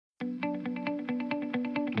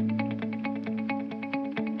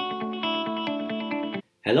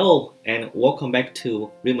Hello and welcome back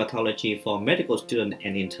to Rheumatology for Medical Student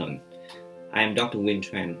and Intern. I am Dr. Wynn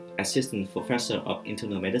Tran, Assistant Professor of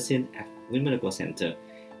Internal Medicine at Wynn Medical Center.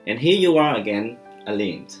 And here you are again,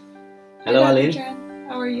 Aline. Hello, Hi, Aline. Tran.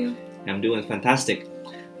 How are you? I'm doing fantastic.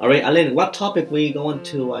 Alright, Aline, what topic are we going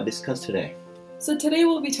to discuss today? So today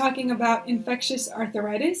we'll be talking about infectious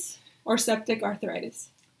arthritis or septic arthritis.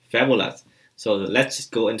 Fabulous. So let's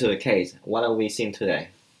just go into the case. What are we seeing today?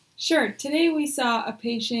 Sure. Today we saw a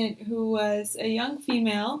patient who was a young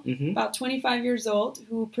female, about 25 years old,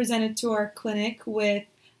 who presented to our clinic with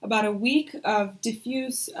about a week of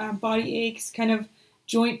diffuse body aches, kind of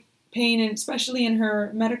joint pain, and especially in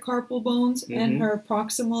her metacarpal bones and her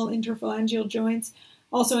proximal interphalangeal joints,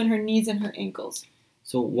 also in her knees and her ankles.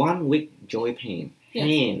 So 1 week joint pain. Yes.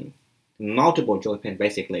 Pain. Multiple joint pain,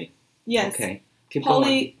 basically. Yes. Okay. Keep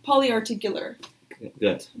going. Polyarticular.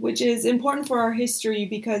 Good. Which is important for our history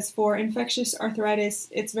because for infectious arthritis,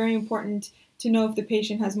 it's very important to know if the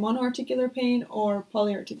patient has monoarticular pain or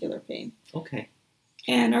polyarticular pain. Okay.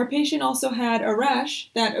 And our patient also had a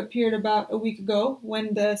rash that appeared about a week ago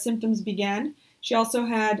when the symptoms began. She also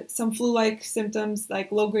had some flu-like symptoms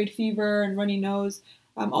like low-grade fever and runny nose,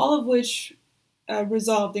 all of which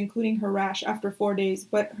resolved, including her rash after 4 days,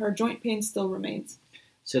 but her joint pain still remains.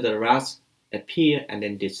 So the rash appear and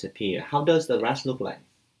then disappear. How does the rash look like?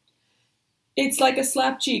 It's like a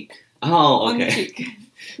slap cheek. Oh, on the okay. cheek.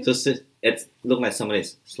 So it looks like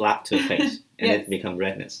somebody's slapped to the face and Yes. it becomes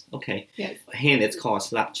redness. Okay. Yes. Hence, it's called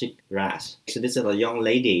slap cheek rash. So this is a young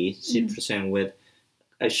lady. She presents with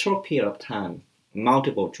a short period of time,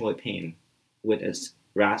 multiple joint pain with a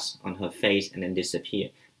rash on her face and then disappear.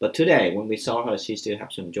 But today, when we saw her, she still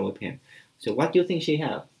has some joint pain. So what do you think she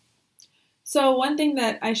has? So one thing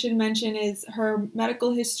that I should mention is her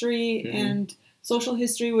medical history and social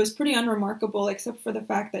history was pretty unremarkable, except for the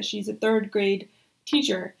fact that she's a third grade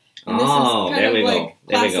teacher. And this is kind of like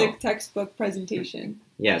classic textbook presentation.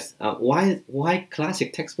 Yes. Why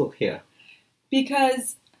classic textbook here?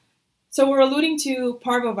 Because, so we're alluding to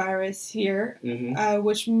Parvovirus here,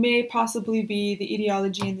 which may possibly be the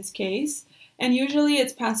etiology in this case. And usually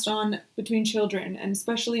it's passed on between children, and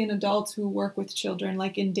especially in adults who work with children,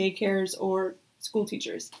 like in daycares or school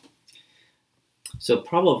teachers. So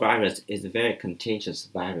Parvovirus is a very contagious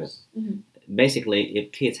virus. Basically,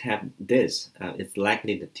 if kids have this, it's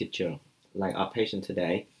likely the teacher, like our patient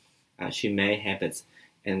today, she may have it.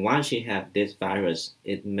 And once she has this virus,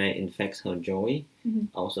 it may infect her joint,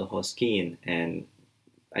 also her skin, and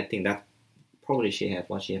I think that probably she has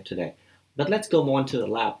what she has today. But let's go more into the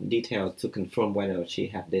lab details to confirm whether she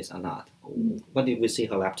has this or not. What did we see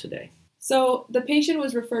her lab today? So the patient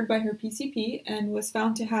was referred by her PCP and was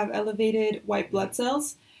found to have elevated white blood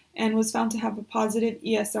cells and was found to have a positive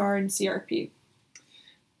ESR and CRP.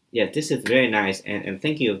 Yeah, this is very nice, and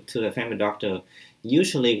thank you to the family doctor.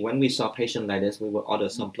 Usually when we saw patients like this, we will order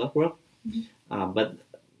some blood work, but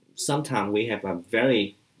sometimes we have a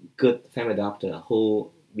very good family doctor who,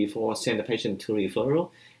 before send the patient to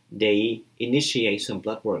referral, they initiate some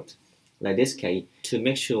blood work, like this case, to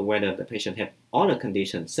make sure whether the patient have other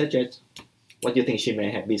conditions, such as what do you think she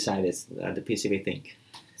may have besides the PCP think?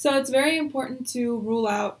 So it's very important to rule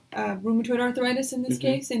out rheumatoid arthritis in this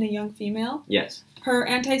case in a young female. Yes. Her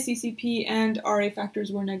anti-CCP and RA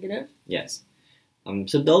factors were negative. Yes.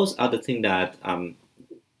 So those are the things that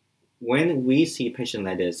when we see a patient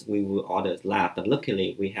like this, we will order lab, but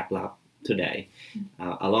luckily we have lab today,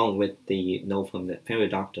 along with the note from the family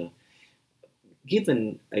doctor.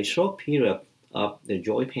 Given a short period of the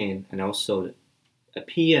joint pain and also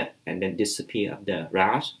appear and then disappear of the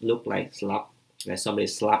rash, look like somebody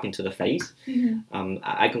slapping to the face,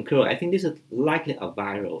 I concur. I think this is likely a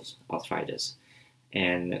viral arthritis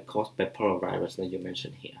and caused by parvovirus that you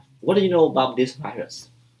mentioned here. What do you know about this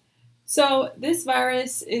virus? So this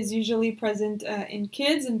virus is usually present in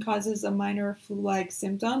kids and causes a minor flu-like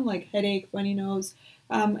symptom like headache, runny nose,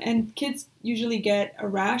 and kids usually get a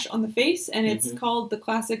rash on the face, and it's called the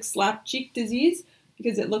classic slap cheek disease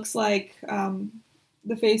because it looks like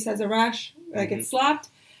the face has a rash, like it's slapped.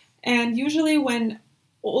 And usually when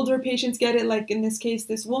older patients get it, like in this case,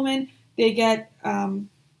 this woman, they get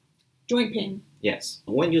joint pain. Yes.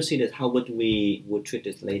 When you see this, how would we treat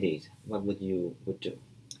this lady? What would you do?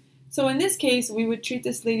 So in this case, we would treat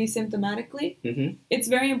this lady symptomatically. It's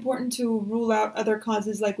very important to rule out other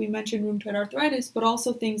causes, like we mentioned rheumatoid arthritis, but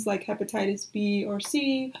also things like hepatitis B or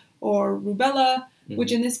C or rubella,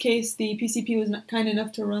 which in this case, the PCP was kind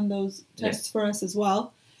enough to run those tests for us as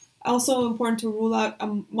well. Also important to rule out a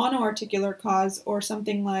monoarticular cause or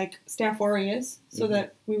something like Staph aureus, so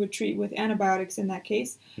that we would treat with antibiotics in that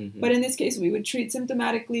case. But in this case, we would treat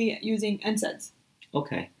symptomatically using NSAIDs.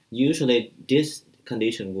 Okay. Usually this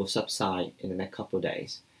condition will subside in the next couple of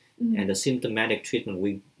days. And the symptomatic treatment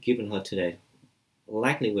we've given her today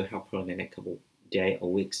likely will help her in the next couple of days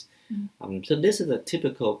or weeks. So this is a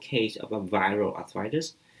typical case of a viral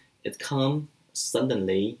arthritis. It comes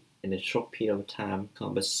suddenly in a short period of time,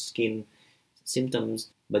 comes with skin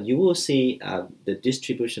symptoms, but you will see the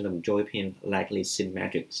distribution of joint pain likely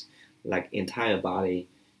symmetric, like entire body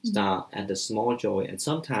start at the small joint and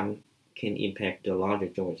sometimes can impact the larger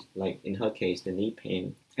joints, like in her case, the knee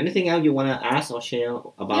pain. Anything else you want to ask or share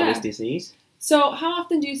about this disease? So how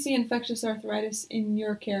often do you see infectious arthritis in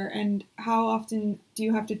your care, and how often do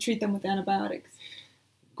you have to treat them with antibiotics?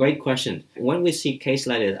 Great question. When we see case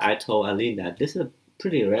like this, I told Ali that this is a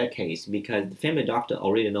pretty rare case because the family doctor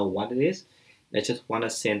already know what it is. They just want to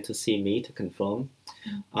send to see me to confirm.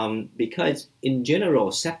 Because in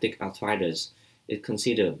general, septic arthritis is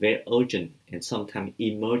considered very urgent and sometimes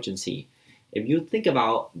emergency. If you think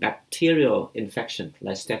about bacterial infection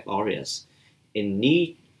like Staph aureus, in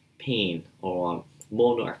knee pain or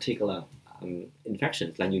monoarticular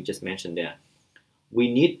infections like you just mentioned there,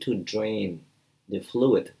 we need to drain the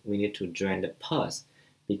fluid, we need to drain the pus,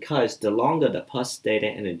 because the longer the pus stays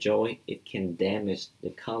there in the joint, it can damage the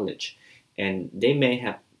cartilage, and they may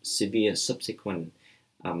have severe subsequent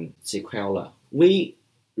sequelae. We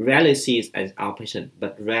rarely see it as outpatient,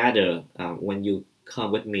 but rather when you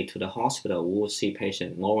come with me to the hospital, we will see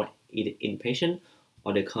patients more either inpatient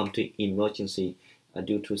or they come to emergency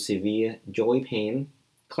due to severe joint pain.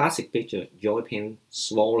 Classic picture, joint pain,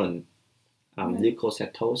 swollen,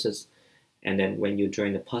 leukocytosis, and then when you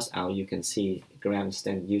drain the pus out, you can see gram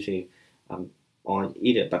stain usually on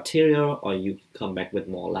either bacterial or you come back with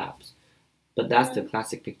more labs. But that's the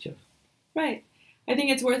classic picture. Right. I think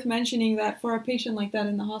it's worth mentioning that for a patient like that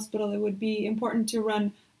in the hospital, it would be important to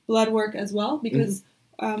run blood work as well, because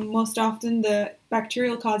most often the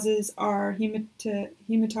bacterial causes are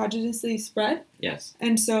hematogenously spread. Yes.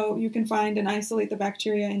 And so you can find and isolate the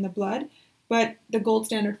bacteria in the blood, but the gold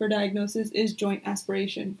standard for diagnosis is joint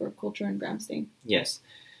aspiration for culture and gram stain. Yes.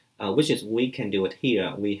 Which is we can do it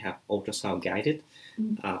here. We have ultrasound guided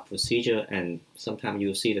procedure, and sometimes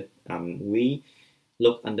you see that we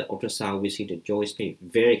look under ultrasound, we see the joint space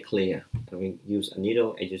very clear. And we use a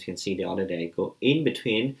needle, as you can see the other day, go in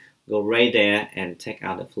between, go right there and take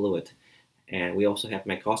out the fluid. And we also have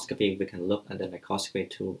microscopy. We can look under microscopy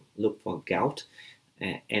to look for gout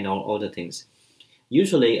and all other things.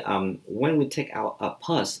 Usually, when we take out a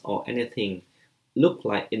pus or anything look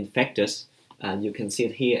like infectious, you can see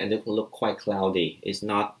it here and it will look quite cloudy. It's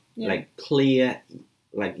not like clear,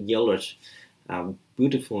 like yellowish,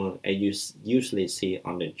 beautiful as you usually see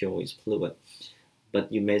on the joint fluid.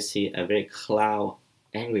 But you may see a very cloud,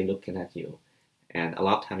 angry looking at you. And a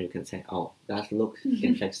lot of times you can say, oh, that looks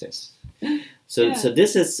infectious. So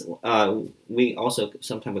this is, we also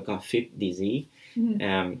sometimes call fifth disease.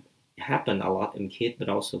 Happen a lot in kids, but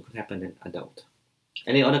also could happen in adult.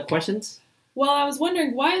 Any other questions? Well, I was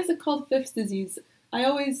wondering, why is it called fifth disease? I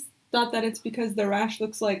always thought that it's because the rash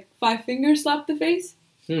looks like 5 fingers slapped the face.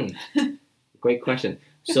 Great question.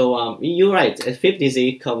 So you're right. A fifth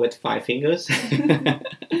disease comes with 5 fingers.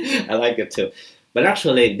 I like it too. But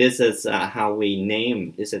actually, this is how we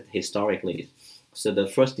name this historically. So the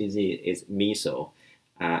first disease is measles,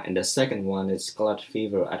 and the second one is scarlet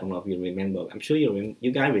fever. I don't know if you remember. I'm sure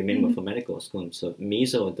you guys remember from medical school. So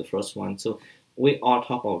measles is the first one. So we all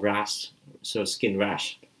talk about rash, so skin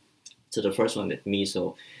rash. So the first one is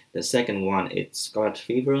measles. The second one is scarlet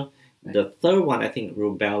fever. The third one, I think,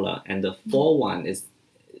 rubella. And the fourth one is,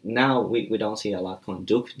 now we don't see a lot called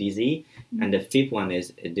Duke disease. And the fifth one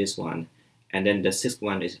is this one. And then the sixth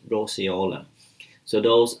one is roseola. So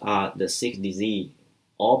those are the 6 disease,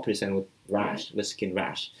 all present with rash, with skin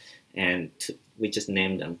rash. And we just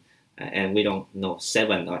named them. And we don't know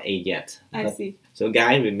 7 or 8 yet. I see. So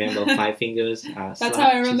guys, remember 5 fingers. That's how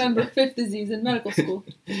I remember fifth disease in medical school.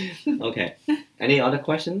 Okay. Any other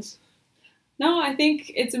questions? No, I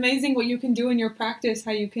think it's amazing what you can do in your practice,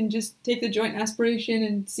 how you can just take the joint aspiration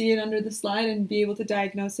and see it under the slide and be able to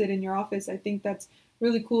diagnose it in your office. I think that's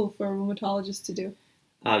really cool for a rheumatologist to do.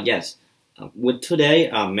 Yes. With today,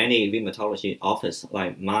 many rheumatology office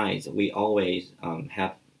like mine, we always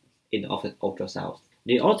have in-office ultrasound.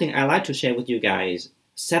 The other thing I like to share with you guys,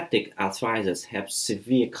 septic arthritis have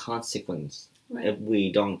severe consequences if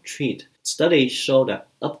we don't treat. Studies show that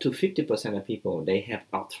up to 50% of people, they have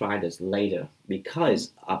arthritis later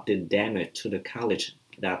because of the damage to the cartilage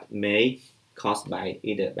that may caused by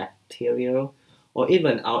either bacterial or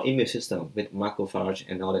even our immune system with macrophage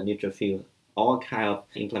and other neutrophils. All kind of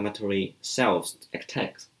inflammatory cells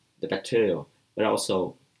attack the bacterial, but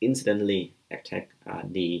also incidentally attack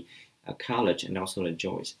the cartilage and also the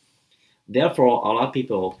joints. Therefore, a lot of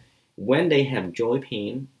people, when they have joint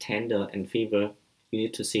pain, tender, and fever, you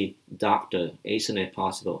need to see doctor as soon as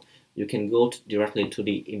possible. You can go directly to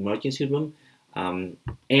the emergency room and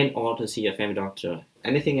or to see a family doctor.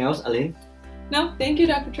 Anything else, Aline? No, thank you,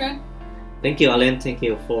 Dr. Tran. Thank you, Aline. Thank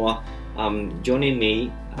you for joining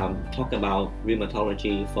me talk about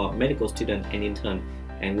rheumatology for medical student and intern.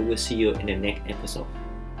 And we will see you in the next episode.